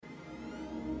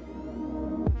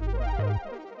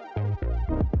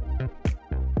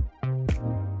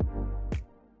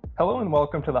Hello and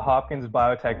welcome to the Hopkins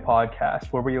Biotech Podcast,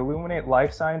 where we illuminate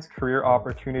life science career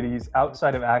opportunities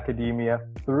outside of academia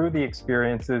through the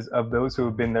experiences of those who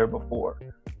have been there before.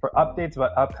 For updates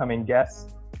about upcoming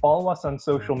guests, follow us on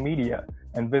social media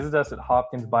and visit us at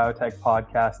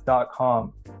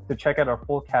hopkinsbiotechpodcast.com to check out our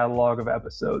full catalog of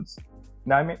episodes.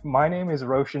 Now, my name is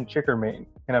Roshan Chickermain,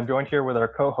 and I'm joined here with our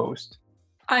co-host.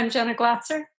 I'm Jenna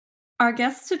Glatzer. Our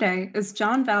guest today is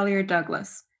John Vallier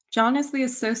Douglas. John is the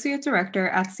Associate Director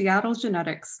at Seattle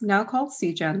Genetics, now called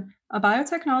Seagen, a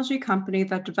biotechnology company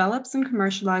that develops and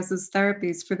commercializes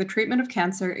therapies for the treatment of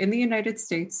cancer in the United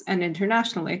States and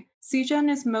internationally. Seagen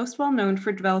is most well known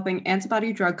for developing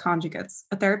antibody-drug conjugates,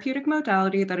 a therapeutic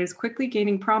modality that is quickly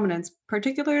gaining prominence,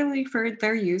 particularly for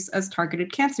their use as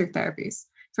targeted cancer therapies.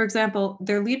 For example,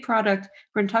 their lead product,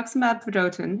 brentuximab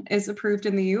vedotin, is approved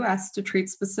in the U.S. to treat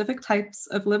specific types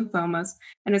of lymphomas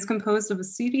and is composed of a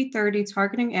CD30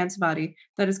 targeting antibody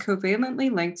that is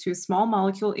covalently linked to a small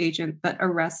molecule agent that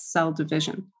arrests cell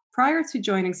division. Prior to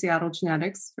joining Seattle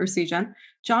Genetics, or Seagen,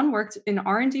 John worked in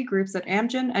R&D groups at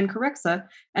Amgen and Corixa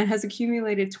and has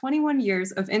accumulated 21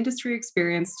 years of industry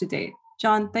experience to date.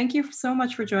 John, thank you so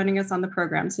much for joining us on the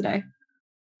program today.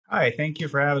 Hi, thank you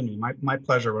for having me. My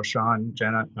pleasure, Roshan.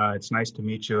 Jenna, it's nice to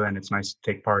meet you, and it's nice to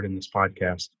take part in this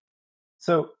podcast.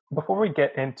 So before we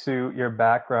get into your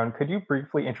background, could you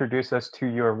briefly introduce us to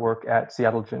your work at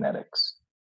Seattle Genetics?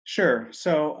 Sure.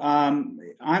 So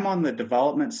I'm on the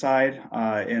development side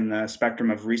in the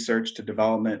spectrum of research to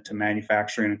development to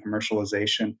manufacturing and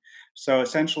commercialization. So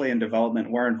essentially in development,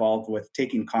 we're involved with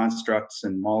taking constructs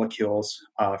and molecules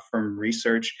from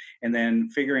research and then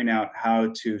figuring out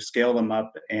how to scale them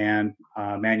up and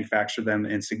manufacture them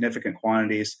in significant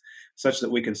quantities such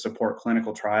that we can support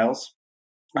clinical trials.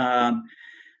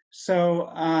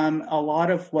 So a lot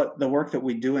of what the work that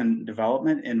we do in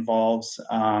development involves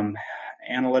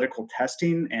analytical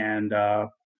testing and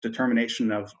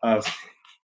determination of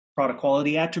product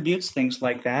quality attributes, things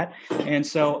like that. And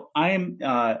so I am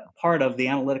part of the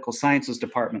analytical sciences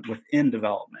department within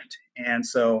development. And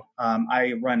so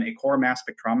I run a core mass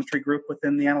spectrometry group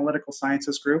within the analytical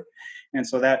sciences group. And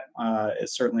so that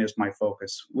certainly is my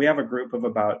focus. We have a group of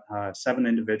about 7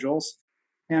 individuals.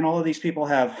 And all of these people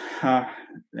have,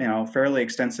 fairly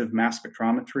extensive mass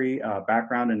spectrometry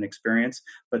background and experience,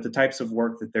 but the types of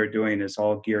work that they're doing is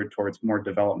all geared towards more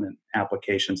development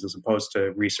applications as opposed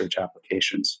to research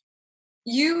applications.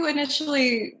 You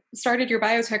initially started your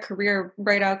biotech career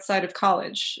right outside of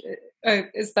college.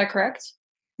 Is that correct?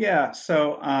 Yeah.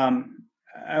 So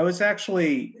I was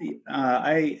actually,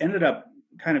 I ended up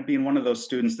kind of being one of those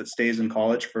students that stays in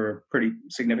college for a pretty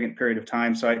significant period of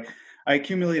time. So I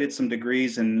accumulated some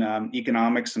degrees in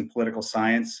economics and political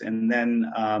science. And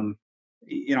then, I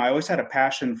always had a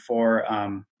passion for,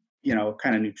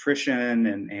 kind of nutrition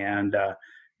and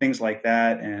things like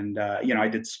that. And, I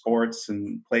did sports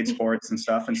and played sports and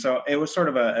stuff. And so it was sort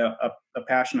of a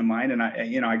passion of mine. And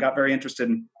I got very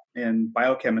interested in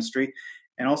biochemistry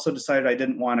and also decided I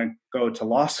didn't want to go to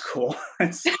law school.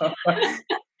 And so it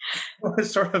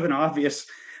was sort of an obvious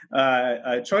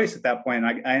choice at that point.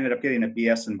 I ended up getting a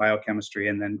BS in biochemistry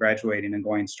and then graduating and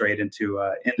going straight into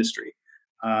industry.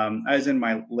 I was in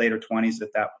my later 20s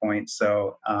at that point.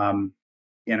 So,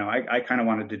 I kind of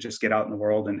wanted to just get out in the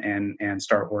world and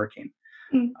start working.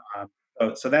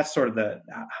 So that's sort of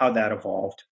how that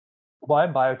evolved. Why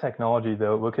biotechnology,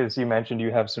 though? Because you mentioned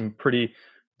you have some pretty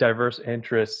diverse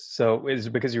interests. So is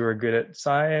it because you were good at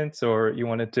science or you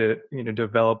wanted to,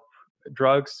 develop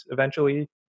drugs eventually?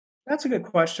 That's a good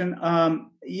question.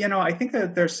 I think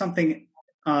that there's something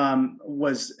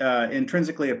was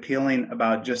intrinsically appealing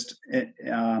about just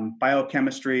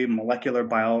biochemistry, molecular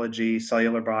biology,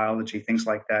 cellular biology, things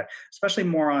like that, especially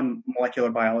more on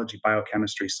molecular biology,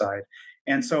 biochemistry side.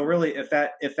 And so really, if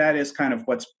that is kind of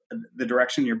what's the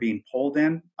direction you're being pulled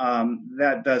in,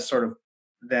 that does sort of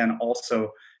then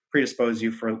also predispose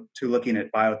you to looking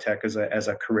at biotech as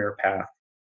a career path.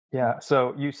 Yeah.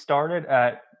 So you started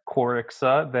at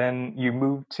Corixa, then you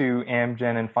moved to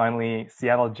Amgen and finally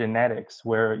Seattle Genetics,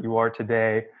 where you are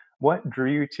today. What drew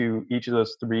you to each of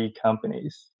those 3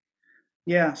 companies?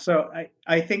 Yeah, so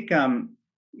I think,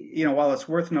 while it's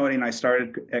worth noting I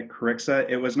started at Corixa,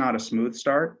 it was not a smooth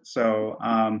start. So,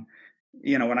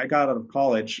 when I got out of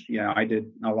college, I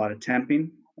did a lot of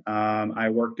temping. I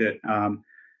worked at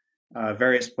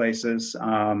various places.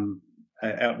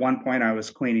 At one point, I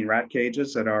was cleaning rat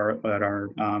cages at our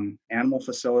animal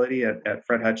facility at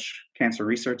Fred Hutch Cancer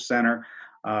Research Center.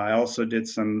 I also did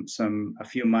a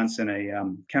few months in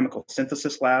a chemical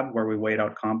synthesis lab where we weighed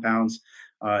out compounds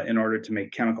in order to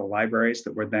make chemical libraries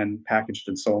that were then packaged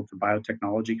and sold to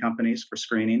biotechnology companies for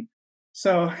screening.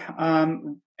 So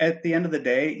at the end of the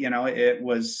day, it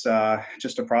was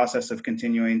just a process of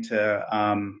continuing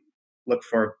to look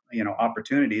for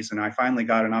opportunities, and I finally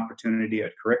got an opportunity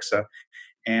at Corixa,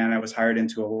 and I was hired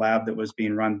into a lab that was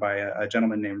being run by a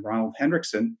gentleman named Ronald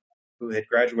Hendrickson, who had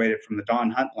graduated from the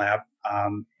Don Hunt Lab,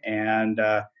 and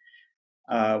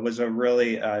was a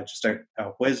really just a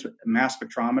whiz mass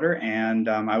spectrometer, and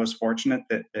I was fortunate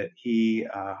that he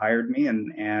hired me,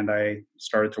 and I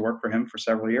started to work for him for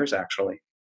several years, actually.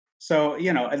 So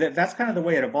that's kind of the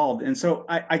way it evolved, and so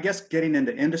I guess getting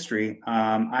into industry,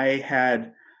 I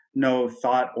had no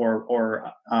thought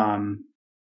or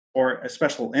a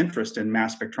special interest in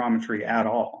mass spectrometry at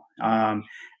all.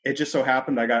 It just so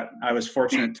happened I was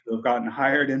fortunate to have gotten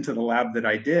hired into the lab that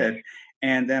I did,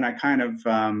 and then I kind of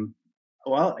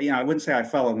I wouldn't say I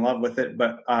fell in love with it,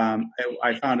 but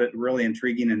I found it really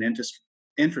intriguing and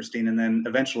interesting, and then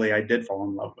eventually I did fall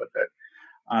in love with it.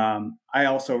 I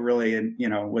also really,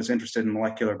 was interested in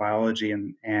molecular biology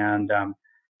and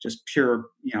just pure,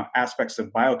 aspects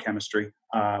of biochemistry.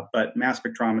 But mass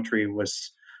spectrometry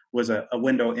was a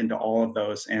window into all of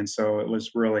those, and so it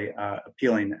was really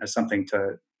appealing as something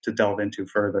to delve into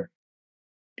further.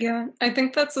 Yeah, I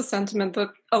think that's a sentiment that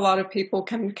a lot of people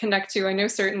can connect to. I know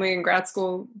certainly in grad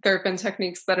school, there have been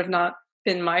techniques that have not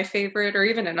been my favorite, or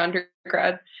even in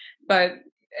undergrad, but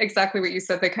exactly what you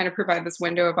said, they kind of provide this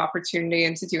window of opportunity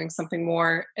into doing something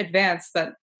more advanced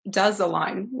that does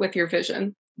align with your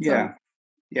vision. Yeah. So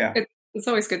Yeah. it's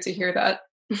always good to hear that.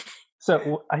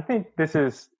 So I think this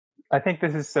is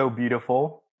so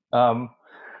beautiful.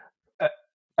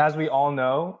 As we all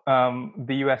know,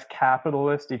 the U.S.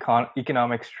 capitalist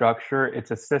economic structure,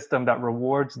 it's a system that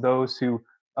rewards those who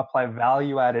apply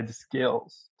value-added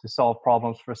skills to solve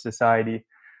problems for society.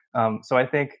 So I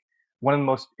think one of the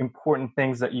most important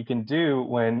things that you can do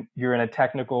when you're in a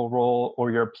technical role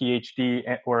or you're a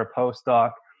PhD or a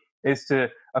postdoc is to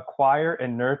acquire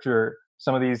and nurture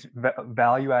some of these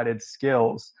value-added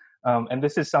skills. And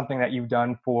this is something that you've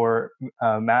done for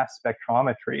mass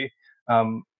spectrometry.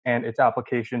 And its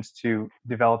applications to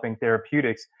developing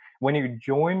therapeutics. When you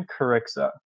joined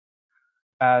Corixa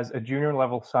as a junior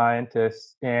level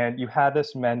scientist, and you had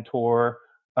this mentor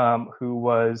who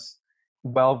was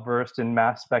well versed in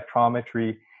mass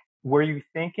spectrometry, were you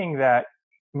thinking that,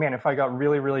 man, if I got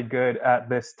really, really good at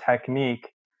this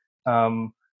technique, I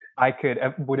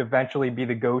would eventually be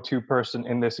the go-to person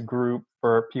in this group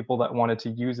for people that wanted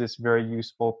to use this very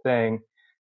useful thing?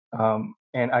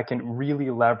 And I can really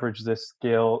leverage this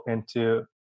skill into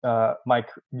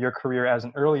your career as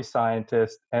an early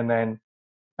scientist, and then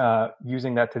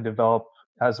using that to develop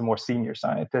as a more senior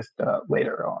scientist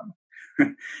later on.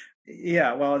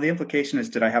 Yeah, well, the implication is,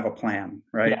 did I have a plan,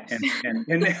 right? Yes.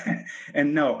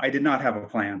 And no, I did not have a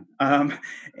plan.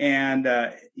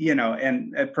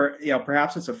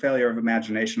 Perhaps it's a failure of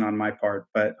imagination on my part,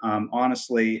 but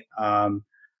honestly,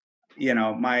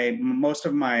 my most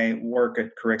of my work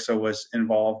at Corixa was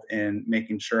involved in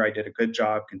making sure I did a good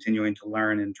job, continuing to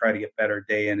learn and try to get better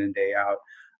day in and day out.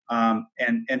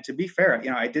 And to be fair,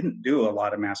 I didn't do a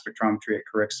lot of mass spectrometry at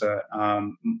Corixa.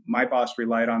 My boss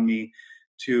relied on me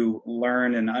to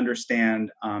learn and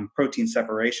understand protein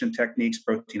separation techniques,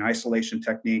 protein isolation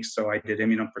techniques. So I did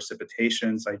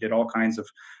immunoprecipitations. I did all kinds of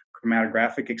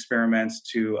chromatographic experiments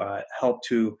to help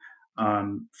to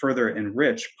further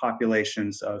enrich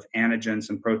populations of antigens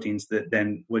and proteins that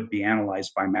then would be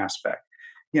analyzed by mass spec.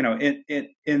 In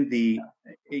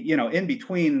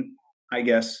between, I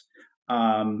guess,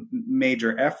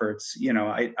 major efforts,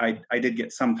 I did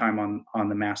get some time on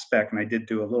the mass spec, and I did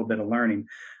do a little bit of learning.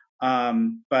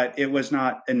 But it was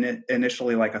not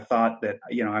initially like a thought that,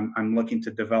 I'm looking to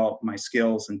develop my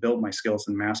skills and build my skills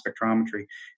in mass spectrometry.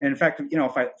 And in fact,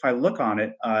 if I look on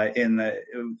it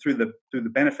through the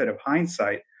benefit of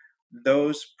hindsight,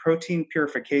 those protein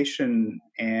purification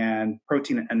and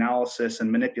protein analysis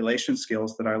and manipulation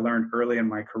skills that I learned early in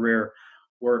my career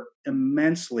were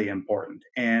immensely important.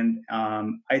 And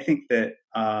I think that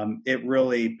it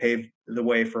really paved the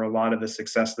way for a lot of the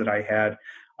success that I had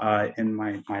in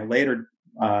my later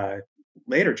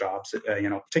jobs,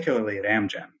 particularly at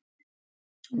Amgen,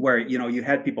 where you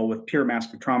had people with pure mass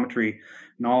spectrometry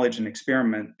knowledge and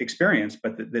experience,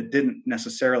 but that didn't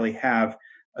necessarily have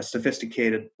a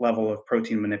sophisticated level of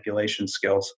protein manipulation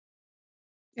skills.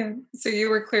 Yeah, so you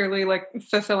were clearly like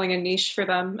fulfilling a niche for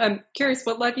them. I'm curious,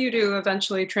 what led you to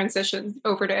eventually transition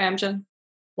over to Amgen?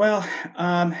 Well,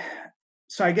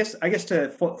 so I guess to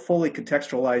fully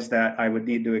contextualize that, I would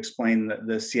need to explain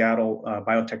the Seattle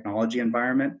biotechnology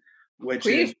environment, which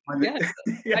Please, is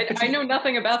yes. I know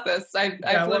nothing about this. I've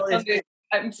lived on the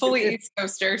I'm fully East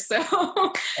Coaster, so.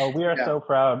 Oh, we are Yeah. so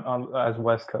proud as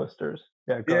West Coasters.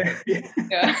 Yeah, go ahead.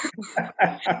 Yeah.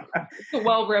 A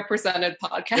well-represented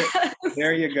podcast.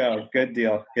 There you go. Good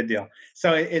deal. Good deal.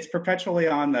 So it's perpetually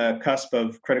on the cusp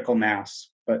of critical mass,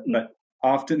 but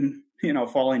often,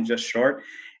 falling just short.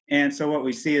 And so what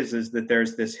we see is that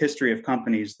there's this history of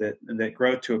companies that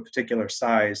grow to a particular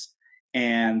size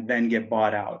and then get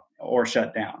bought out or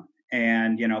shut down.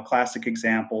 And, classic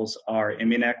examples are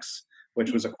Immunex,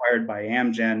 which was acquired by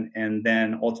Amgen, and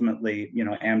then ultimately,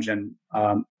 Amgen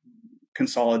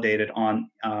consolidated on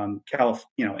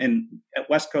in at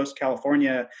West Coast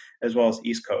California as well as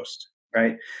East Coast,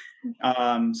 right?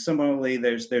 Similarly,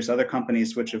 there's other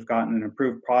companies which have gotten an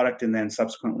improved product and then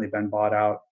subsequently been bought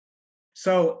out.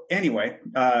 So anyway,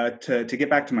 to get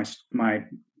back to my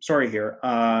story here,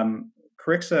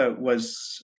 Corixa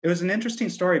was an interesting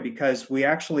story because we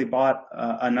actually bought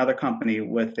another company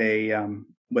with an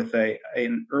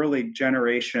early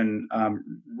generation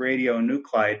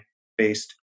radionuclide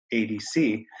based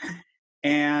ADC,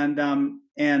 and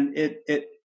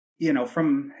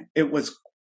it was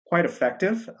quite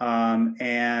effective,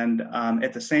 and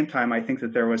at the same time, I think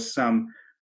that there was some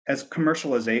as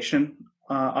commercialization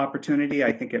opportunity.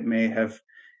 I think it may have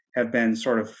been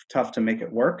sort of tough to make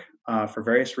it work for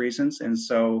various reasons, and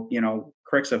so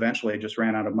Corixa eventually just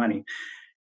ran out of money.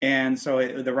 And so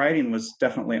the writing was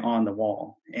definitely on the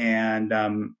wall. And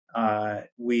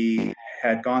we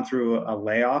had gone through a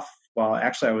layoff. Well,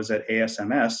 actually, I was at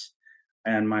ASMS,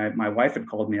 and my wife had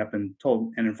called me up and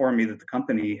informed me that the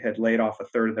company had laid off a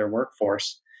third of their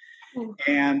workforce.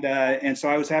 And so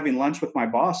I was having lunch with my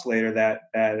boss later that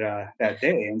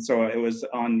day, and so it was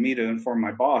on me to inform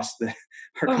my boss that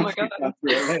our company got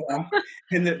through a layoff.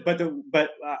 But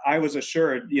I was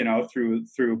assured,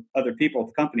 through other people at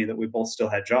the company, that we both still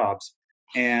had jobs,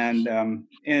 and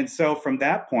so from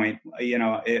that point,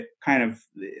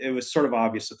 it was sort of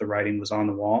obvious that the writing was on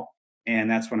the wall,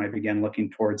 and that's when I began looking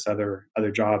towards other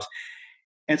jobs,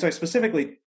 and so I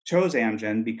specifically chose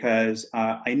Amgen because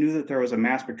I knew that there was a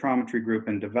mass spectrometry group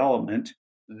in development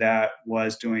that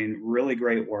was doing really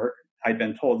great work. I'd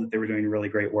been told that they were doing really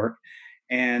great work.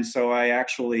 And so I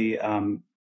actually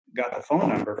got the phone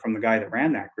number from the guy that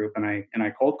ran that group, and I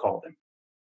cold called him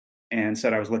and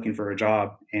said I was looking for a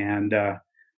job. And,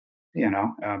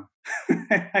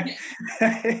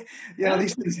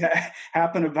 these things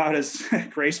happen about as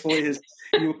gracefully as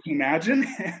you can imagine.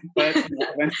 But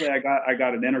eventually I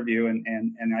got an interview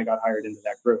and I got hired into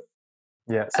that group.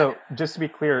 Yeah. So just to be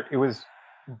clear, it was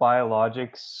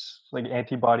biologics, like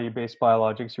antibody-based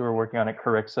biologics you were working on at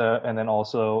Corixa and then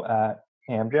also at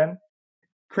Amgen?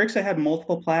 Corixa had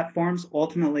multiple platforms.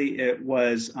 Ultimately, we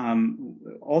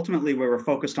were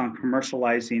focused on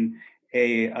commercializing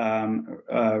a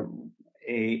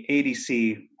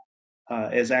ADC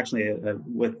is actually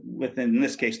within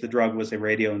this case the drug was a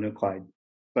radionuclide,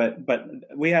 but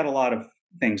we had a lot of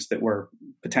things that were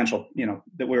potential,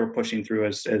 that we were pushing through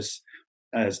as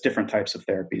different types of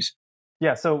therapies.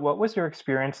 Yeah. So what was your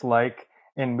experience like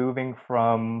in moving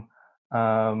from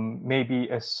maybe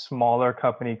a smaller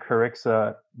company,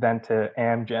 Corixa, then to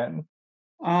Amgen?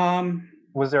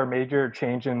 Was there a major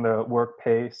change in the work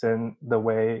pace and the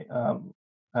way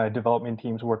development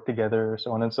teams work together,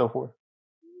 so on and so forth?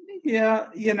 Yeah,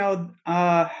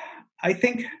 I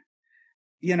think,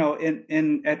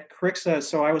 in at Corixa,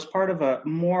 so I was part of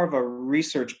more of a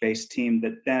research-based team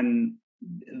that then,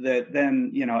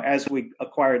 as we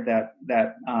acquired that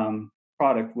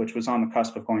product, which was on the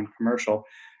cusp of going commercial,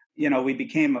 we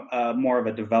became more of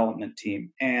a development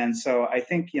team. And so I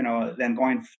think, then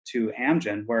going to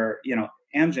Amgen, where,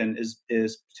 Amgen is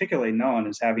particularly known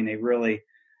as having a really,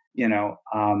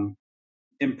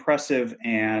 impressive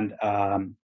and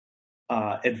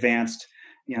advanced,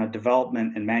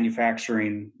 development and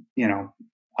manufacturing,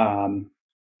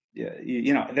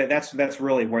 that's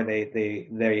really where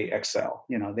they excel.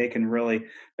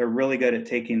 They're really good at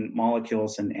taking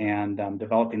molecules and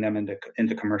developing them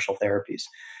into commercial therapies.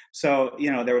 So,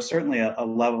 there was certainly a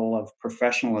level of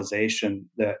professionalization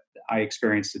that I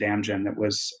experienced at Amgen that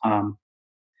was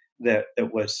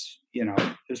it was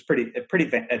pretty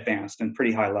advanced and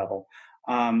pretty high level.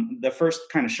 The first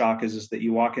kind of shock is that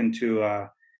you walk into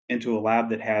a lab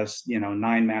that has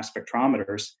 9 mass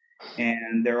spectrometers,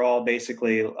 and they're all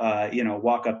basically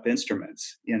walk-up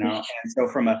instruments, and so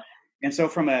from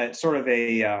a sort of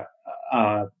a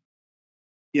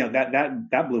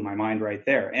that blew my mind right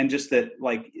there. And just that,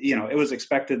 it was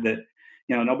expected that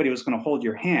nobody was going to hold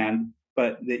your hand,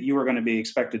 but that you were going to be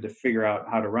expected to figure out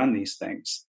how to run these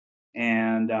things,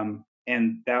 and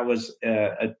that was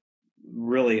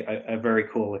really a very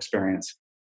cool experience.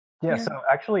 Yeah, so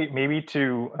actually, maybe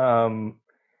to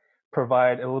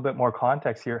provide a little bit more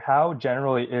context here, how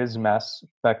generally is mass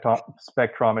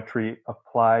spectrometry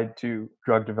applied to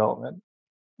drug development?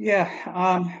 Yeah,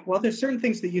 well, there's certain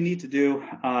things that you need to do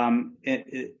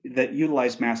that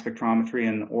utilize mass spectrometry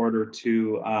in order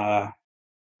to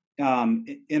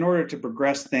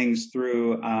progress things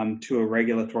through to a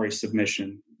regulatory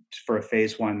submission for a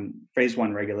phase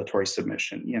one regulatory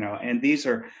submission. And these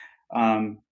are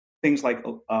um, things like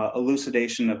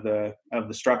elucidation of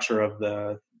the structure of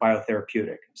the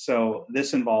biotherapeutic. So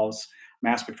this involves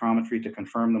mass spectrometry to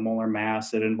confirm the molar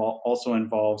mass. It also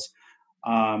involves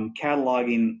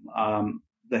cataloging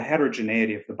the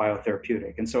heterogeneity of the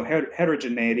biotherapeutic. And so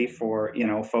heterogeneity for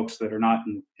folks that are not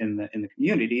in the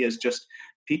community is just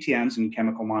PTMs and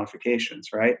chemical modifications,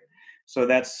 right? So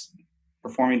that's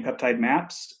performing peptide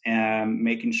maps and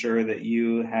making sure that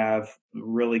you have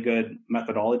really good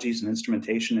methodologies and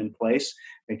instrumentation in place,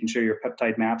 making sure your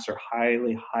peptide maps are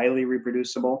highly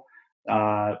reproducible,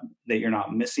 that you're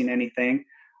not missing anything.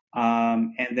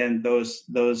 And then those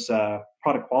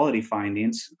product quality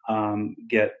findings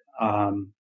get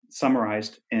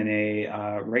summarized in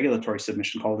a regulatory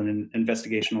submission called an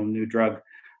investigational new drug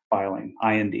filing,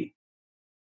 IND.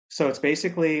 So it's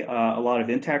basically a lot of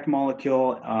intact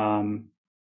molecule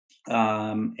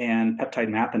and peptide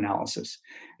map analysis.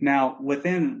 Now,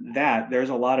 within that, there's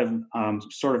a lot of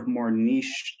sort of more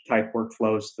niche type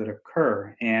workflows that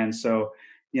occur. And so,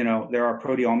 there are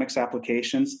proteomics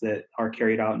applications that are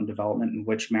carried out in development in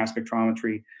which mass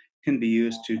spectrometry can be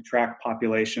used to track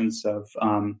populations of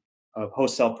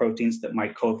host cell proteins that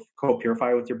might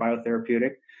co-purify with your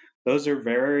biotherapeutic. Those are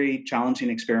very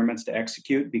challenging experiments to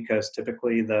execute because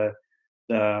typically the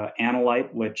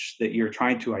analyte that you're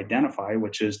trying to identify,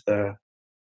 which is the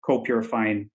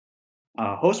co-purifying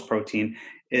host protein,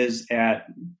 is at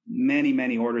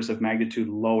many orders of magnitude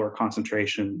lower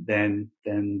concentration than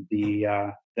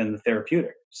the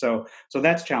therapeutic. So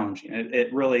that's challenging.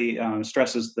 It really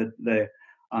stresses the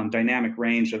dynamic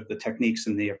range of the techniques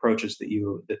and the approaches that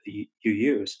you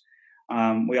use.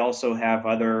 We also have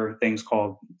other things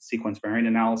called sequence variant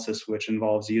analysis, which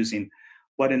involves using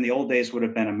what in the old days would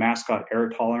have been a mascot error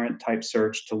tolerant type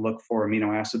search to look for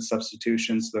amino acid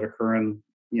substitutions that occur in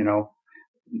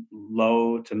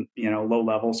low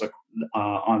levels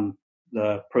on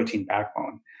the protein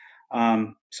backbone.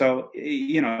 So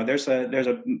there's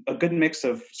a good mix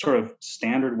of sort of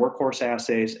standard workhorse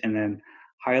assays and then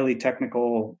highly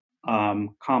technical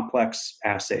complex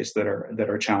assays that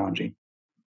are challenging.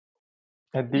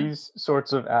 And these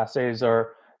sorts of assays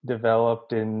are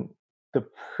developed in the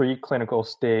preclinical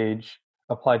stage,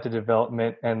 applied to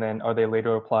development, and then are they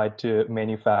later applied to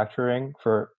manufacturing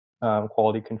for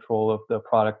quality control of the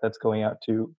product that's going out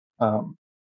to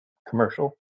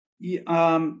commercial?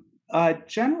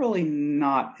 Generally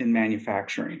not in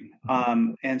manufacturing.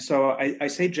 And so I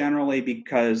say generally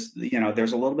because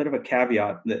there's a little bit of a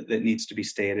caveat that needs to be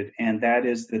stated, and that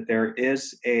is that there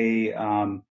is a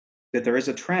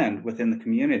trend within the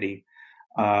community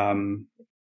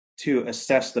to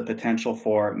assess the potential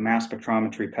for mass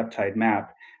spectrometry peptide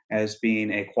map as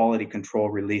being a quality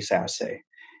control release assay.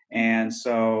 And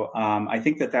so I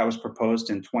think that was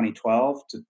proposed in 2012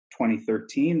 to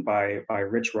 2013 by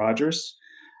Rich Rogers.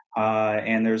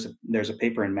 And there's a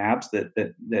paper in MABS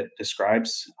that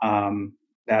describes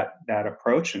that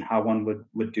approach and how one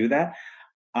would do that.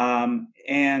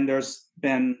 And there's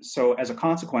been, so as a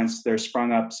consequence, there's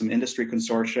sprung up some industry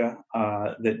consortia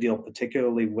that deal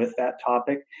particularly with that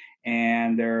topic.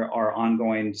 And there are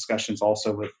ongoing discussions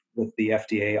also with the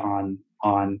FDA on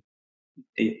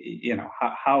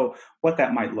how what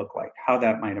that might look like, how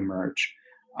that might emerge.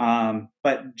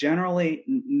 But generally,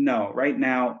 no. Right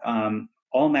now,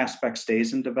 all mass spec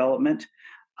stays in development.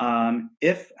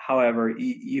 If, however,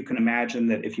 you can imagine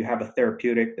that if you have a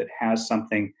therapeutic that has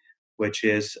something which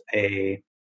is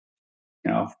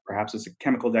perhaps it's a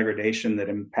chemical degradation that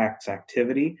impacts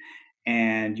activity,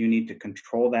 and you need to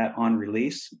control that on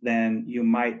release, then you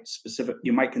might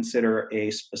consider a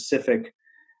specific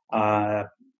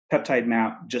peptide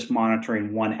map just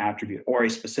monitoring one attribute, or a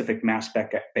specific mass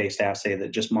spec based assay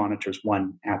that just monitors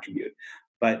one attribute.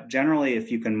 But generally, if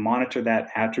you can monitor that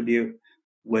attribute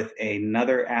with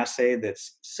another assay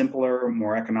that's simpler,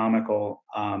 more economical,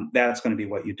 that's going to be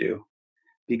what you do,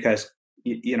 because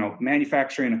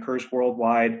manufacturing occurs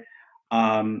worldwide.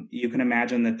 You can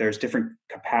imagine that there's different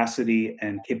capacity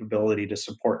and capability to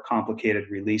support complicated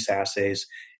release assays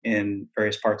in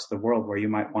various parts of the world where you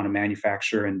might want to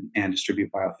manufacture and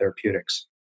distribute biotherapeutics.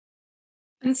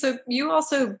 And so you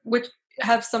also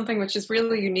have something which is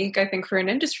really unique, I think, for an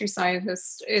industry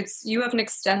scientist. You have an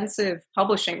extensive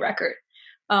publishing record.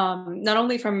 not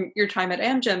only from your time at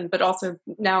Amgen, but also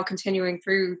now continuing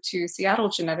through to Seattle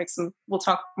Genetics. And we'll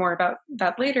talk more about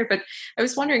that later. But I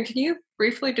was wondering, can you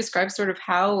briefly describe sort of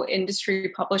how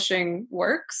industry publishing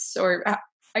works? Or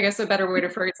I guess a better way to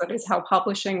phrase that is how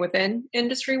publishing within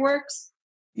industry works?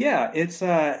 Yeah, it's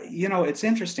it's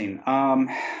interesting.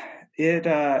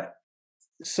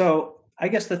 So I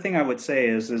guess the thing I would say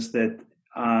is that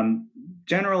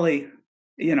generally,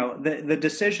 the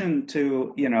decision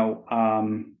to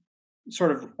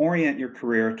sort of orient your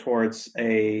career towards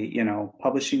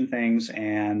publishing things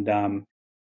and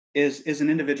is an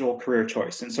individual career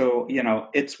choice, and so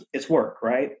it's work,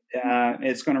 right?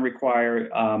 It's going to require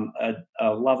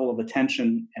a level of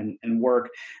attention and work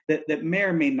that may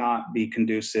or may not be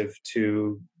conducive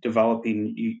to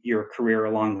developing your career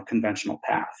along the conventional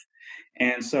path.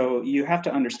 And so you have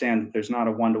to understand that there's not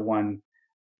a one-to-one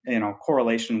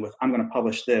correlation with I'm going to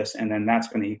publish this and then that's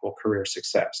going to equal career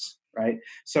success, right?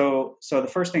 So the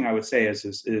first thing I would say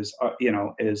is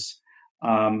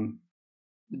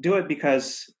do it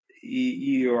because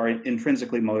you are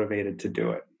intrinsically motivated to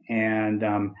do it. And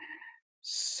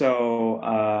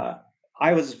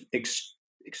I was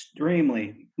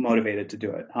extremely motivated to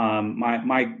do it.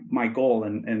 My goal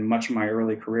in much of my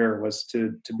early career was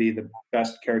to be the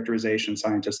best characterization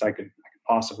scientist I could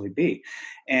possibly be.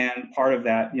 And part of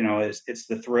that, is it's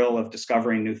the thrill of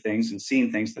discovering new things and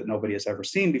seeing things that nobody has ever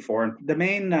seen before. And the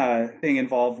main thing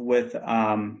involved with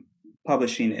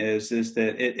publishing is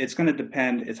that it's going to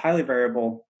depend. It's highly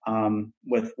variable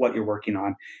with what you're working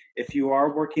on. If you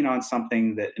are working on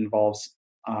something that involves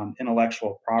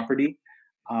intellectual property,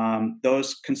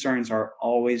 those concerns are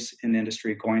always in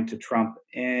industry going to trump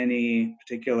any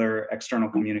particular external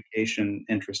communication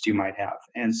interest you might have.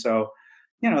 And so,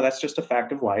 that's just a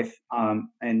fact of life,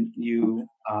 and you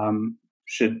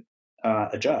should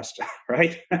adjust,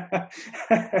 right?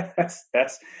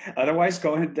 that's otherwise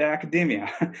go into academia,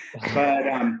 but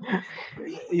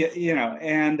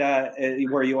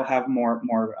where you will have more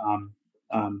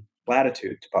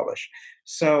latitude to publish.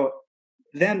 So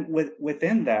then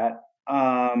within that,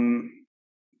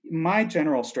 my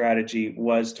general strategy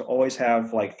was to always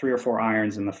have like 3 or 4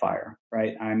 irons in the fire,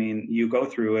 right? I mean, you go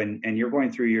through and you're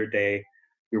going through your day,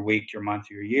 your week, your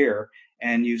month, your year,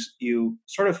 and you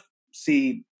sort of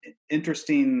see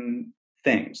interesting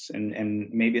things, and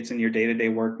maybe it's in your day-to-day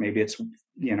work, maybe it's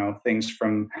things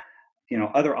from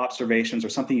other observations or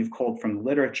something you've culled from the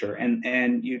literature,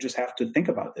 and you just have to think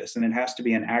about this, and it has to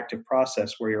be an active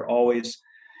process where you're always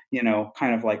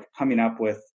kind of like coming up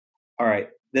with, all right,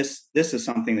 this is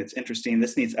something that's interesting,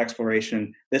 this needs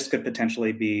exploration, this could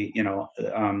potentially be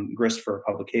grist for a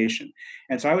publication.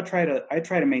 And so I try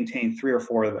to maintain 3 or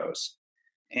 4 of those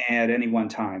at any one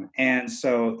time. And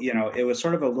so it was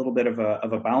sort of a little bit of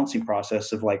a balancing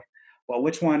process of like, well,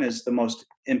 which one is the most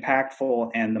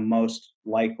impactful and the most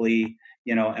likely,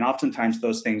 and oftentimes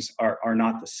those things are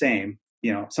not the same.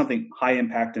 Something high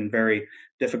impact and very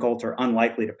difficult or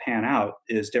unlikely to pan out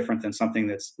is different than something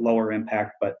that's lower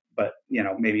impact, but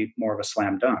maybe more of a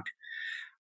slam dunk.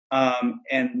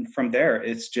 And from there,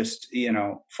 it's just,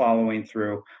 following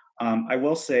through. I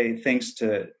will say things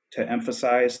to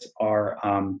emphasize are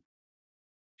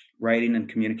writing and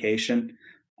communication.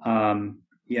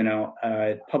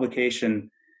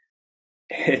 Publication,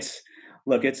 it's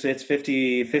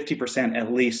 50%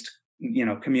 at least,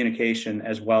 communication,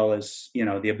 as well as,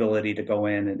 the ability to go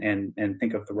in and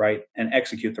think of the right and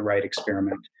execute the right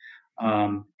experiment.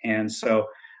 And so,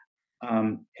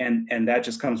 and that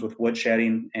just comes with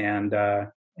woodshedding and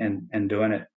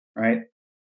doing it, right?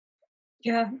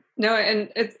 Yeah, no,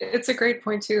 and it's a great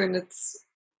point too, and it's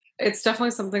definitely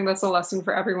something that's a lesson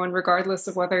for everyone, regardless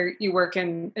of whether you work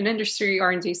in an industry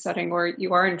R&D setting or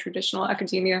you are in traditional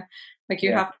academia. Like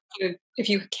you have to, if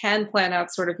you can plan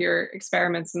out sort of your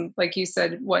experiments and, like you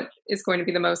said, what is going to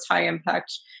be the most high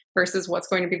impact versus what's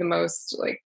going to be the most,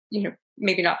 like,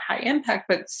 maybe not high impact,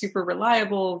 but super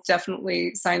reliable,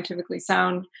 definitely scientifically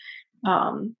sound,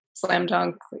 slam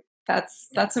dunk.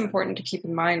 That's important to keep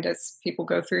in mind as people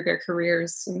go through their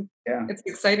careers. And it's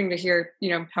exciting to hear,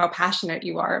 how passionate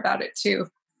you are about it too.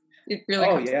 It really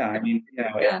I mean,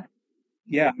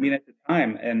 I mean, at the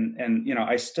time, and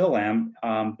I still am,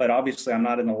 but obviously I'm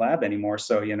not in the lab anymore.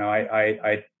 So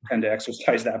I tend to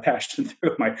exercise that passion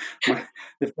through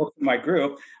the folks in my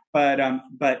group. But at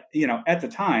the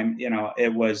time,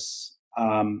 it was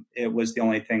the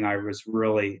only thing I was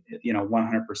really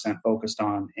 100% focused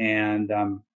on, and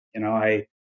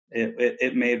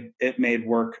it made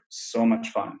work so much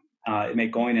fun. It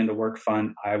made going into work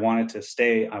fun. I wanted to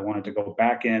stay. I wanted to go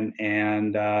back in,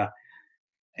 and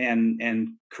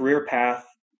career path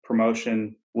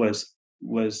promotion was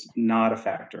was not a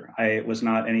factor. It was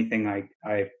not anything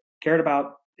I cared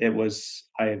about. I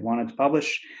wanted to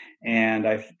publish, and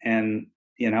it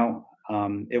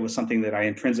was something that I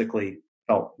intrinsically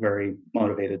felt very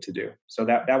motivated to do. So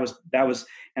that was,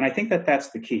 and I think that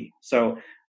that's the key. So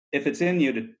if it's in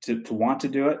you to want to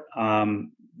do it,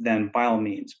 then by all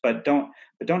means, but don't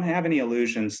have any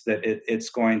illusions that it's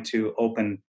going to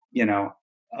open, a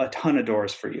ton of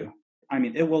doors for you. I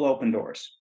mean, it will open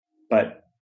doors, but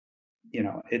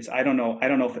I don't know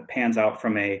if it pans out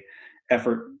from a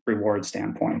effort reward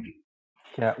standpoint.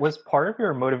 Yeah, was part of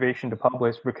your motivation to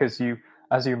publish because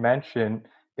as you mentioned,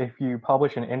 if you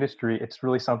publish in industry, it's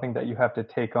really something that you have to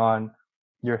take on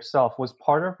yourself. Was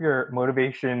part of your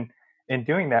motivation in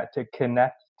doing that to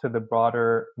connect to the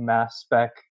broader mass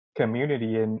spec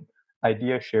community and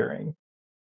idea sharing?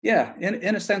 Yeah,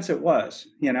 in a sense, it was.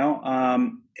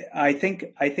 I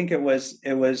think it was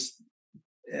a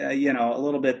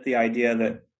little bit the idea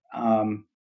that I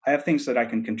have things that I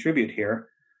can contribute here,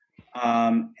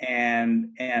 and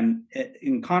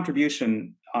in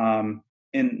contribution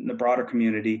in the broader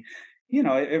community,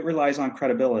 it relies on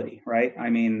credibility, right? I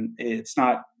mean, it's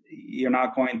not you're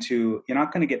not going to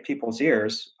get people's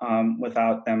ears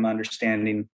without them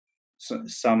understanding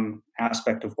some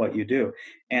aspect of what you do,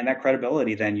 and that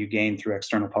credibility then you gain through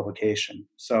external publication.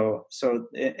 So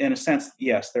in a sense,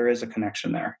 yes, there is a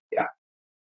connection there. Yeah.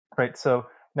 Right. So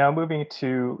now moving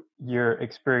to your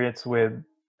experience with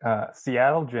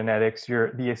Seattle Genetics,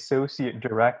 you're the associate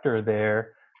director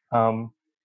there. Um,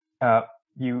 uh,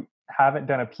 you haven't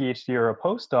done a PhD or a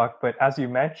postdoc, but as you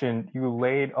mentioned, you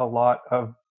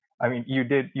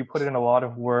put in a lot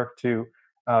of work to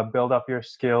build up your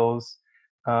skills,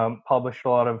 published a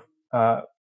lot of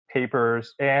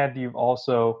papers, and you've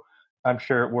also, I'm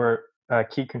sure, were a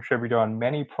key contributor on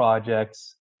many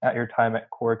projects at your time at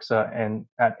Corxa and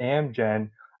at Amgen.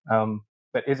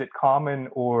 But is it common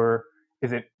or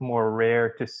is it more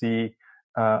rare to see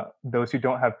those who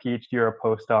don't have PhD or a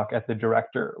postdoc at the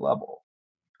director level?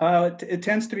 It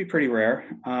tends to be pretty rare.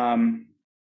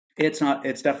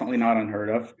 It's definitely not unheard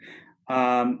of,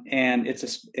 and it's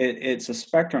a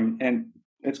spectrum, and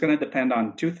it's going to depend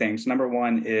on two things. Number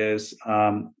one is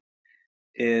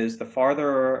the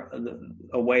farther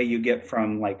away you get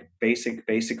from like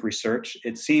basic research,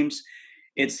 it seems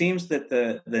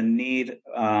that the need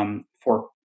for,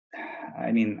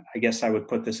 I mean, I guess I would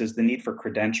put this as the need for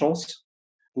credentials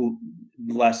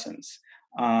lessons.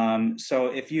 So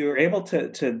if you're able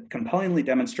to compellingly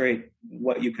demonstrate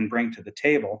what you can bring to the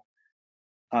table,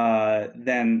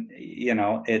 then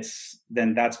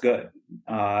then that's good.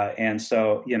 And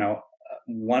so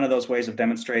one of those ways of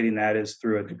demonstrating that is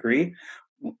through a degree.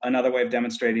 Another way of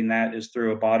demonstrating that is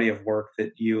through a body of work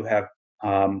that you have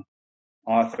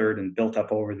authored and built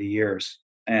up over the years,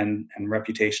 and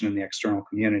reputation in the external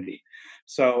community.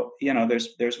 So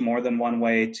there's more than one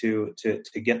way to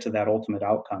get to that ultimate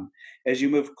outcome. As you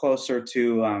move closer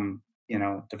to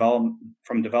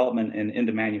development and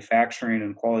into manufacturing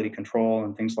and quality control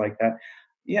and things like that,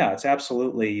 yeah, it's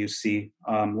absolutely, you see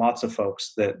lots of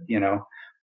folks that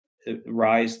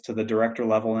rise to the director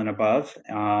level and above,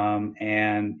 and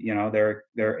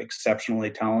they're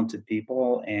exceptionally talented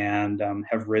people, and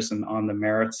have risen on the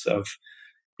merits of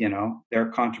their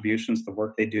contributions, the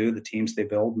work they do, the teams they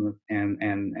build,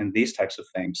 and these types of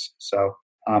things. So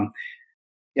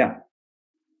yeah.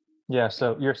 Yeah,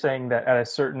 so you're saying that at a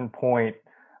certain point,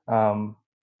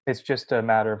 it's just a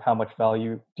matter of how much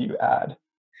value do you add.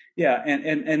 Yeah,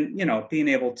 and being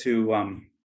able to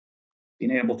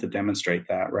demonstrate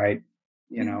that, right?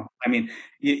 I mean,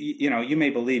 you may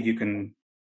believe you can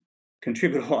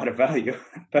contribute a lot of value,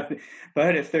 but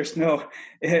if there's no,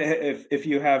 if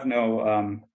you have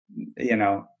no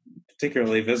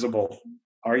particularly visible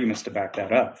arguments to back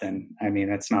that up, then I mean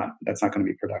that's not going to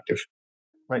be productive.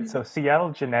 Right. So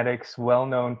Seattle Genetics, well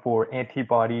known for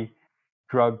antibody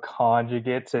drug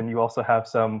conjugates, and you also have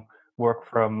some work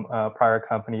from prior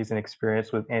companies and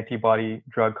experience with antibody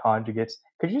drug conjugates.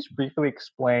 Could you just briefly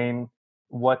explain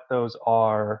what those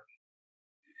are?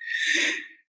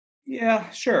 Yeah,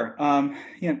 sure.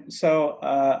 So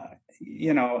an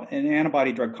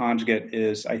antibody drug conjugate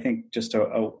is, I think, just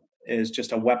a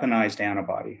weaponized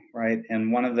antibody, right?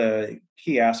 And one of the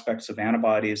key aspects of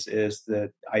antibodies is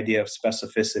the idea of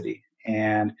specificity,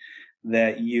 and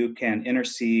that you can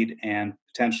intercede and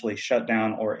potentially shut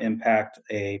down or impact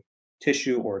a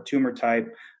tissue or tumor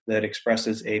type that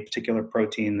expresses a particular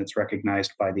protein that's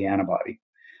recognized by the antibody.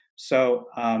 So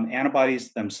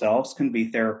antibodies themselves can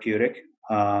be therapeutic,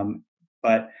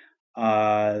 but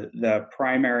the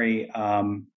primary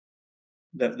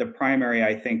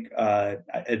I think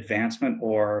advancement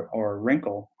or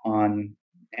wrinkle on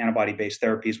antibody-based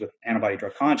therapies with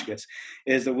antibody-drug conjugates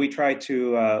is that we try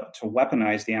to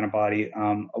weaponize the antibody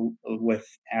with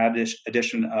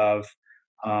addition of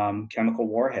chemical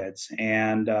warheads,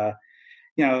 and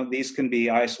these can be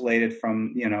isolated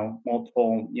from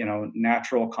multiple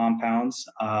natural compounds,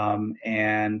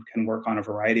 and can work on a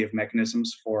variety of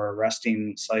mechanisms for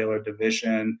arresting cellular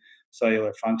division,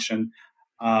 cellular function.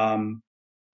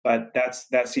 But that's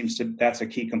a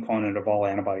key component of all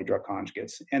antibody drug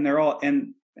conjugates, and they're all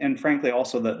and frankly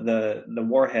also the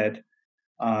warhead,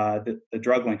 the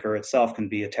drug linker itself can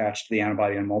be attached to the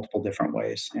antibody in multiple different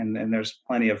ways, and there's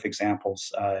plenty of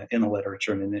examples in the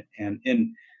literature and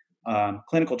in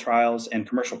clinical trials and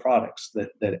commercial products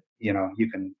that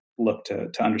you can look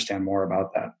to understand more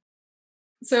about that.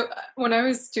 So when I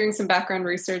was doing some background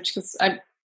research, because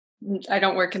I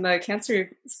don't work in the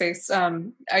cancer space,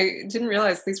 I didn't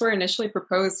realize these were initially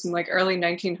proposed in like early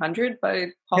 1900 by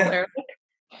Paul Ehrlich.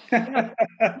 Yeah.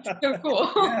 So cool.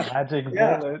 Yeah. Magic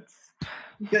bullets.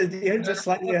 Yeah, just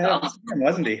slightly ahead of his time,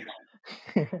 wasn't he?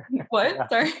 What? Yeah.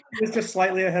 Sorry. He was just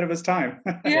slightly ahead of his time.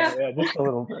 Yeah, just a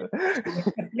little bit.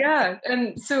 Yeah,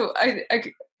 and so I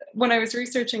when I was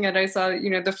researching it, I saw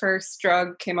the first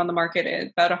drug came on the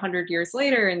market about 100 years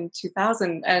later in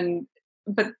 2000,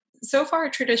 but so far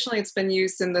traditionally it's been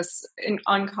used in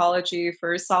oncology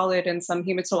for solid and some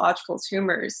hematological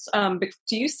tumors. But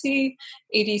do you see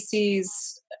ADCs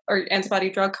or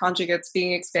antibody drug conjugates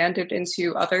being expanded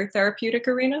into other therapeutic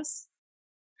arenas?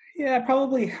 Yeah, I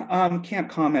probably can't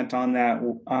comment on that,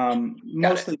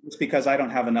 mostly just because I don't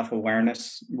have enough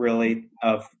awareness, really,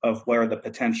 of where the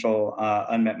potential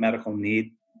unmet medical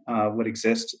need would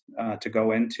exist to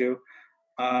go into.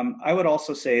 I would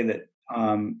also say that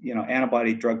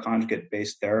antibody drug conjugate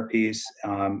based therapies,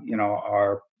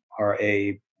 are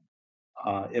a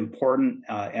important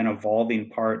and evolving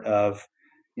part of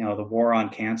the war on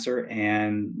cancer,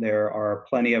 and there are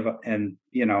plenty of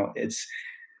it's.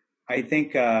 I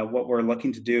think what we're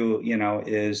looking to do,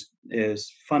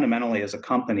 is fundamentally as a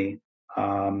company,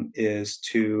 is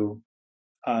to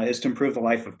improve the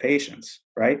life of patients,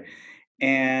 right?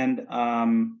 And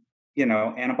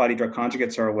antibody drug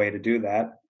conjugates are a way to do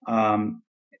that.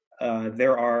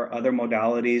 There are other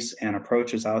modalities and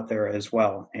approaches out there as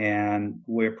well, and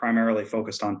we're primarily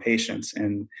focused on patients.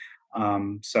 And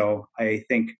so I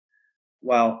think,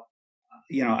 I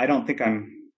don't think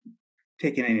I'm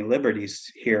taking any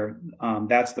liberties here.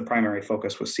 That's the primary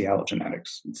focus with Seattle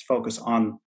Genetics. It's focused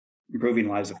on improving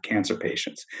lives of cancer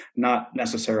patients, not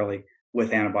necessarily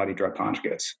with antibody drug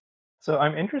conjugates. So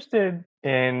I'm interested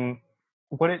in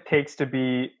what it takes to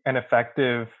be an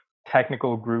effective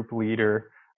technical group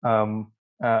leader,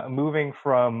 moving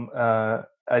from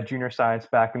a junior science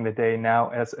back in the day. Now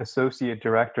as associate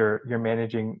director, you're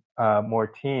managing more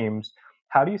teams.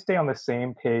 How do you stay on the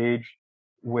same page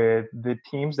with the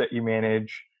teams that you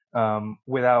manage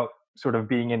without sort of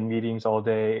being in meetings all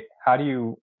day? How do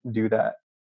you do that?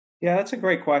 Yeah, that's a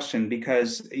great question,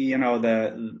 because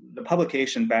the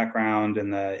publication background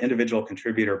and the individual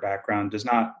contributor background does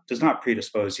not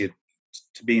predispose you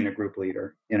to being a group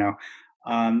leader.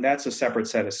 That's a separate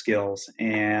set of skills,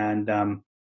 and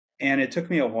it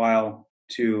took me a while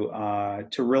to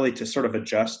really sort of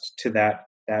adjust to that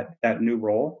new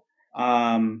role.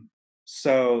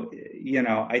 So,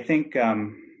 I think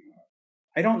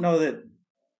I don't know that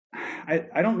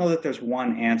there's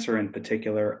one answer in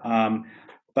particular,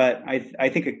 but I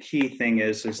think a key thing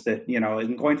is that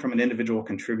in going from an individual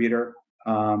contributor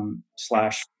 /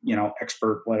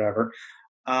 expert, whatever,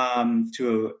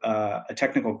 to a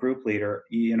technical group leader,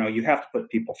 you have to put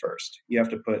people first. You have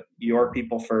to put your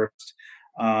people first.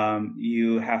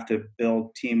 You have to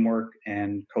build teamwork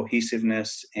and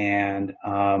cohesiveness and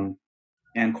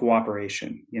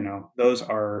cooperation. Those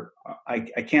are, I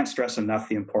can't stress enough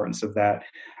the importance of that.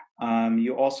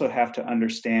 You also have to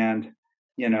understand,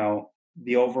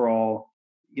 the overall,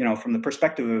 from the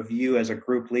perspective of you as a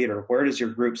group leader, where does your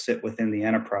group sit within the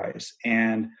enterprise?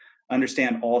 And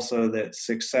understand also that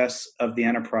success of the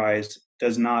enterprise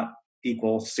does not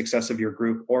equal success of your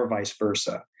group, or vice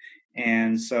versa.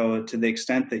 And so to the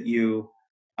extent that you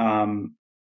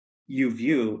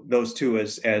view those two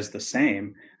as the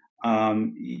same,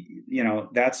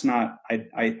 that's not,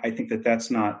 I think that's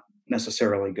not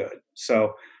necessarily good.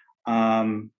 So,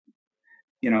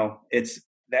 it's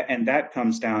that, and that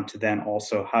comes down to then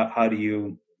also how do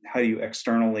you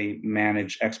externally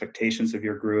manage expectations of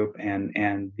your group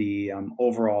and the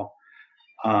overall,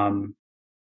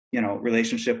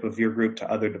 relationship of your group to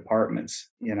other departments,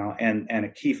 and a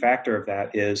key factor of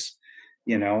that is,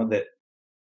 that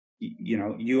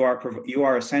you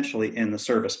are essentially in the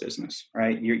service business,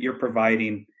 right? You're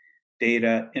providing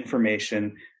data,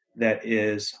 information that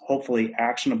is hopefully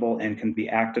actionable and can be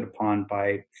acted upon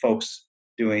by folks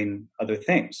doing other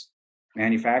things,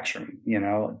 manufacturing,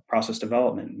 process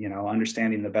development,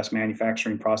 understanding the best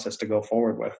manufacturing process to go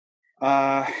forward with.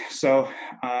 So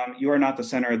you are not the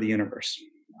center of the universe.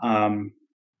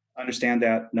 Understand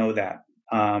that, know that.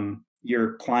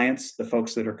 Your clients, the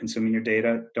folks that are consuming your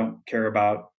data, don't care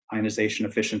about ionization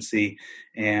efficiency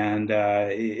and,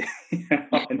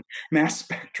 and mass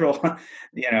spectral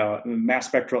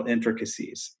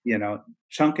intricacies.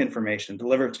 Chunk information,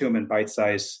 deliver it to them in bite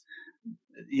size.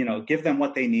 Give them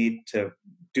what they need to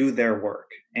do their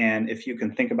work. And if you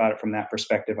can think about it from that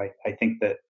perspective, I think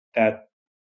that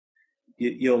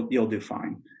you'll do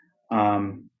fine.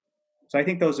 So I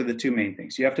think those are the two main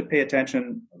things. You have to pay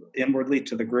attention inwardly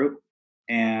to the group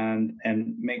and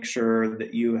make sure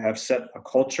that you have set a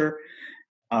culture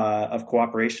of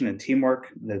cooperation and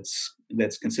teamwork that's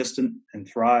consistent and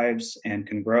thrives and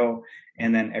can grow.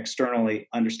 And then externally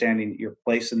understanding your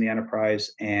place in the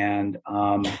enterprise and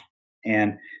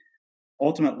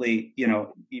ultimately,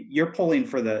 you're pulling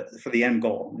for the end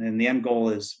goal, and the end goal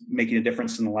is making a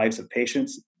difference in the lives of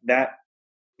patients. That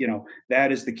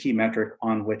is the key metric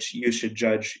on which you should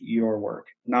judge your work,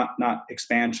 not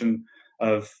expansion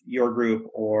of your group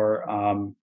or,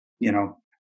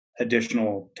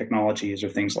 additional technologies or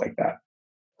things like that.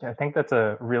 Yeah, I think that's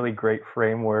a really great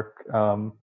framework.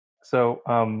 So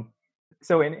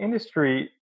in industry,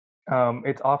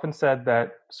 it's often said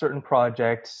that certain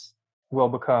projects will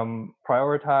become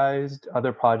prioritized,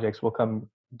 other projects will come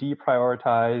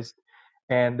deprioritized,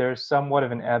 and there's somewhat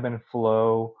of an ebb and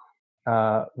flow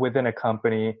within a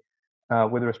company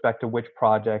with respect to which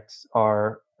projects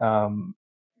are being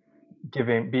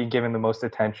given the most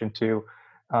attention to,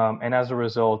 and as a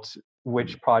result,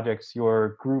 which projects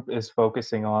your group is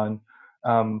focusing on.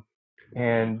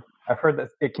 And I've heard that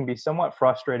it can be somewhat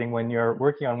frustrating when you're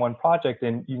working on one project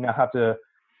and you now have to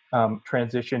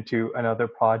transition to another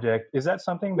project. Is that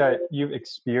something that you've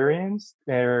experienced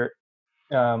there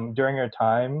during your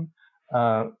time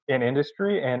in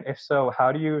industry? And if so,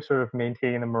 how do you sort of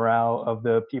maintain the morale of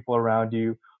the people around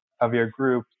you, of your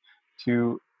group,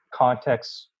 to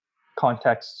context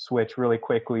switch really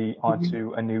quickly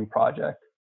onto a new project?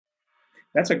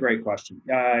 That's a great question.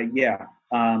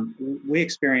 We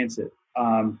experience it.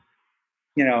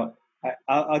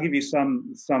 I'll give you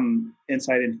some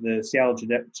insight into the Seattle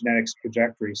Genetics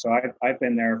trajectory. So I've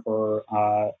been there for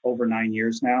over 9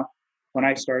 years now. When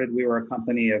I started, we were a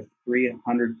company of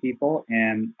 300 people,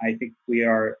 and I think we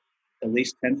are at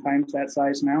least 10 times that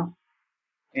size now.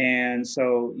 And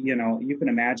so, you can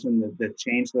imagine the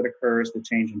change that occurs, the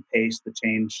change in pace, the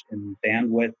change in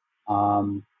bandwidth.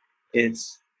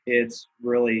 It's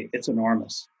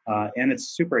enormous, and it's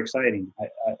super exciting.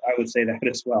 I would say that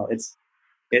as well. It's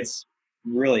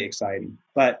really exciting,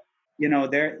 but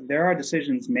there are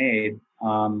decisions made,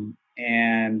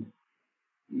 and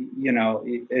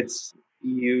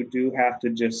you do have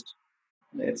to just.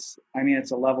 It's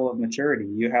a level of maturity.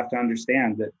 You have to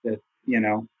understand that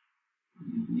you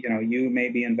may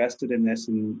be invested in this,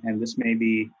 and this may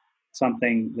be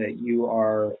something that you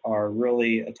are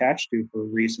really attached to for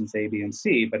reasons A, B, and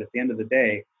C. But at the end of the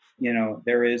day,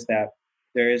 there is that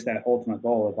ultimate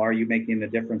goal of, are you making a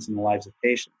difference in the lives of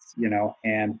patients?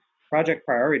 And project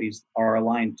priorities are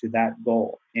aligned to that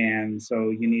goal. And so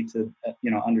you need to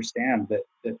understand that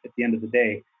at the end of the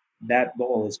day, that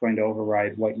goal is going to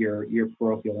override what your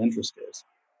parochial interest is.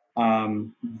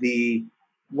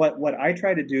 What I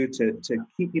try to do to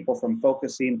keep people from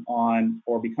focusing on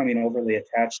or becoming overly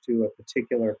attached to a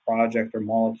particular project or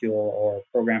molecule or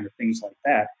program or things like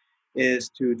that is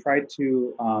to try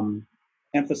to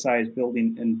emphasize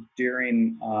building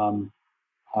enduring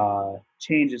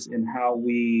changes in how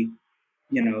we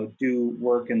do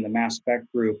work in the mass spec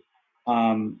group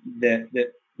that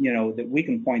we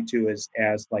can point to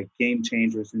as like game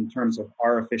changers in terms of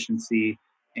our efficiency,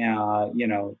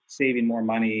 saving more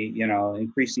money,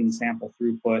 increasing sample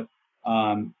throughput,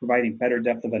 providing better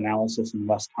depth of analysis in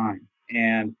less time.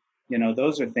 And,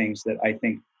 those are things that I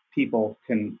think people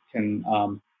can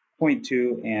point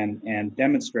to and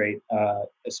demonstrate,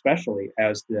 especially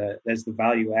as the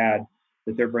value add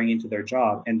that they're bringing to their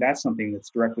job. And that's something that's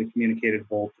directly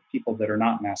communicatable to people that are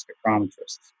not mass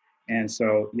spectrometrists. And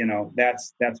so,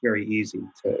 that's very easy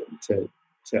to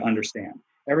understand.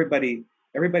 Everybody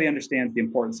understands the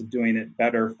importance of doing it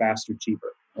better, faster,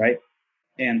 cheaper, right?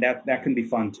 And that can be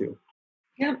fun too.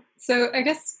 Yeah. So I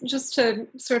guess just to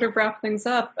sort of wrap things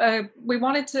up, we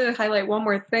wanted to highlight one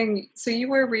more thing. So you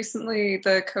were recently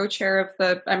the co-chair of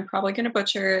the, I'm probably going to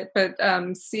butcher it, but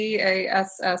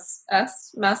CASSS,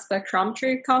 Mass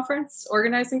Spectrometry Conference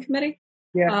Organizing Committee.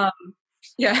 Yeah.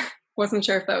 Yeah. Wasn't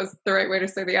sure if that was the right way to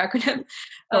say the acronym.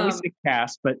 Well, we say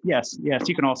CAS, but yes,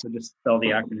 you can also just spell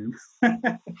the acronym.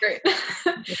 Great.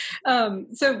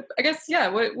 So I guess, yeah,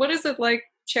 what is it like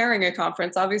chairing a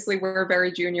conference? Obviously, we're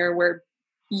very junior. We're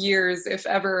years, if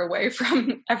ever, away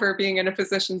from ever being in a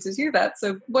position to do that.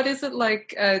 So what is it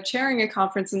like chairing a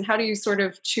conference, and how do you sort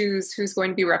of choose who's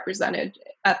going to be represented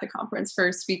at the conference for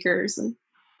speakers?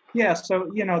 Yeah, so,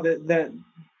 the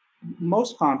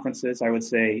most conferences, I would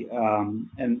say, and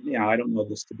I don't know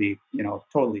this to be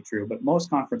totally true, but most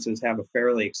conferences have a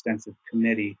fairly extensive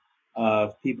committee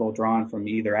of people drawn from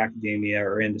either academia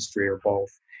or industry or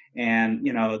both. And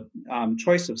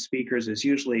choice of speakers is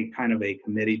usually kind of a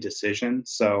committee decision.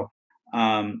 So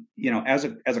as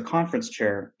a conference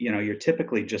chair, you're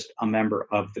typically just a member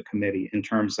of the committee in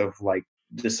terms of like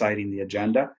deciding the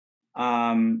agenda.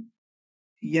 I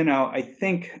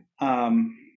think.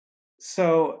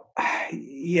 So,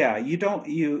 yeah, you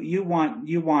want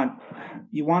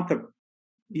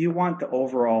the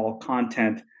overall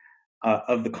content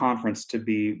of the conference to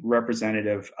be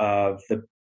representative of the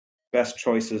best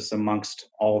choices amongst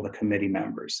all the committee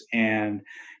members. And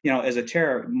as a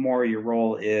chair, more your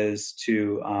role is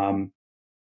to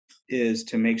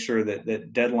make sure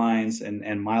that deadlines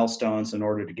and milestones in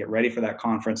order to get ready for that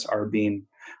conference are being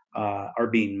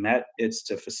met. It's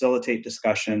to facilitate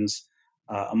discussions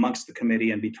amongst the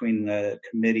committee and between the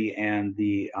committee and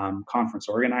the conference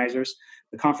organizers.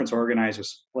 The conference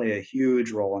organizers play a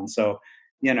huge role. And so,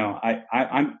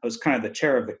 I was kind of the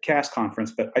chair of the CAS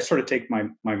conference, but I sort of take my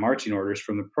marching orders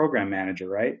from the program manager,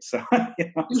 right? So,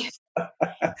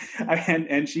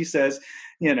 and she says,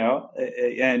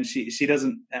 and she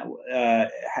doesn't,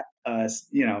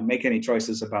 make any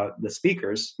choices about the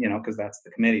speakers, because that's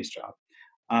the committee's job.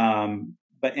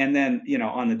 But and then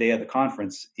on the day of the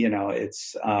conference,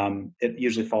 it's it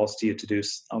usually falls to you to do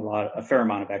a fair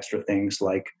amount of extra things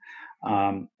like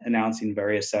announcing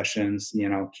various sessions,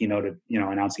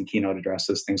 announcing keynote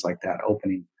addresses, things like that,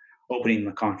 opening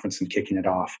the conference and kicking it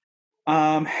off.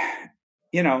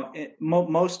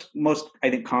 Most I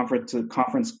think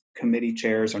conference committee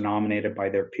chairs are nominated by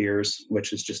their peers,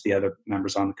 which is just the other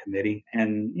members on the committee,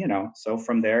 and so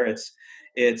from there it's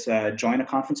join a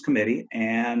conference committee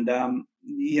and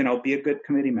be a good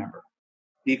committee member,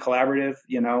 be collaborative,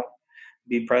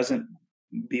 be present,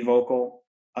 be vocal.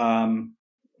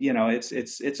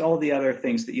 It's all the other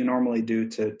things that you normally do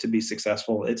to be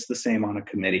successful. It's the same on a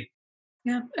committee.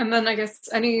 Yeah. And then I guess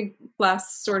any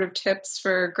last sort of tips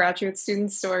for graduate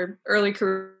students or early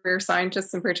career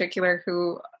scientists in particular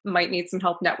who might need some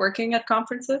help networking at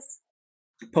conferences?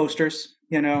 Posters,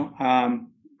 I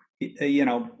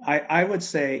would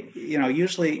say,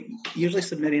 usually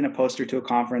submitting a poster to a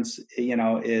conference,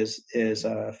 is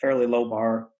a fairly low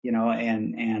bar,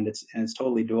 and it's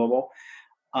totally doable.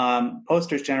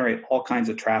 Posters generate all kinds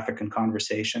of traffic and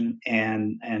conversation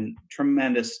and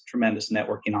tremendous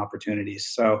networking opportunities.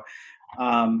 So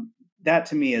that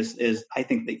to me is I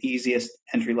think the easiest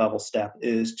entry level step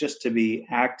is just to be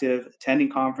active, attending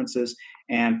conferences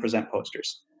and present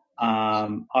posters.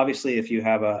 Obviously, if you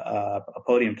have a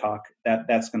podium talk,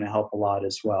 that's going to help a lot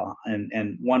as well.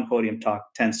 And one podium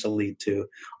talk tends to lead to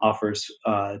offers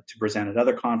to present at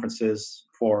other conferences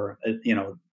for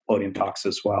podium talks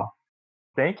as well.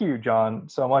 Thank you, John,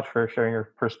 so much for sharing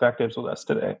your perspectives with us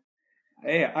today.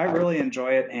 Hey, I really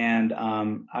enjoy it, and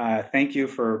thank you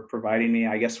for providing me,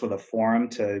 I guess, with a forum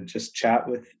to just chat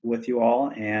with you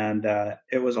all. And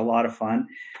it was a lot of fun.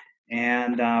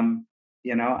 And I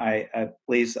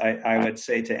would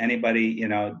say to anybody,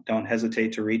 don't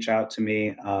hesitate to reach out to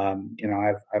me. I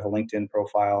have a LinkedIn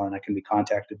profile and I can be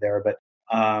contacted there. But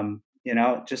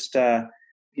just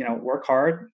work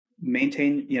hard,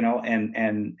 maintain,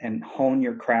 and hone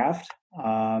your craft,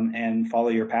 and follow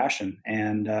your passion.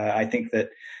 And I think that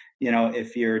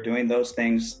if you're doing those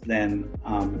things, then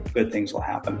good things will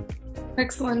happen.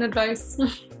 Excellent advice.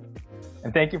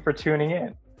 And thank you for tuning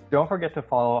in. Don't forget to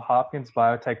follow Hopkins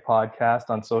Biotech Podcast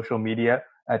on social media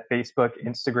at Facebook,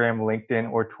 Instagram,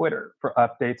 LinkedIn, or Twitter for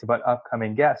updates about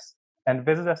upcoming guests. And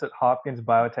visit us at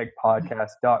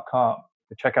hopkinsbiotechpodcast.com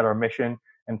to check out our mission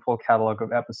and full catalog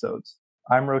of episodes.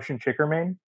 I'm Roshan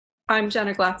Chickermain. I'm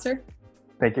Jenna Glatzer.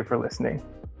 Thank you for listening.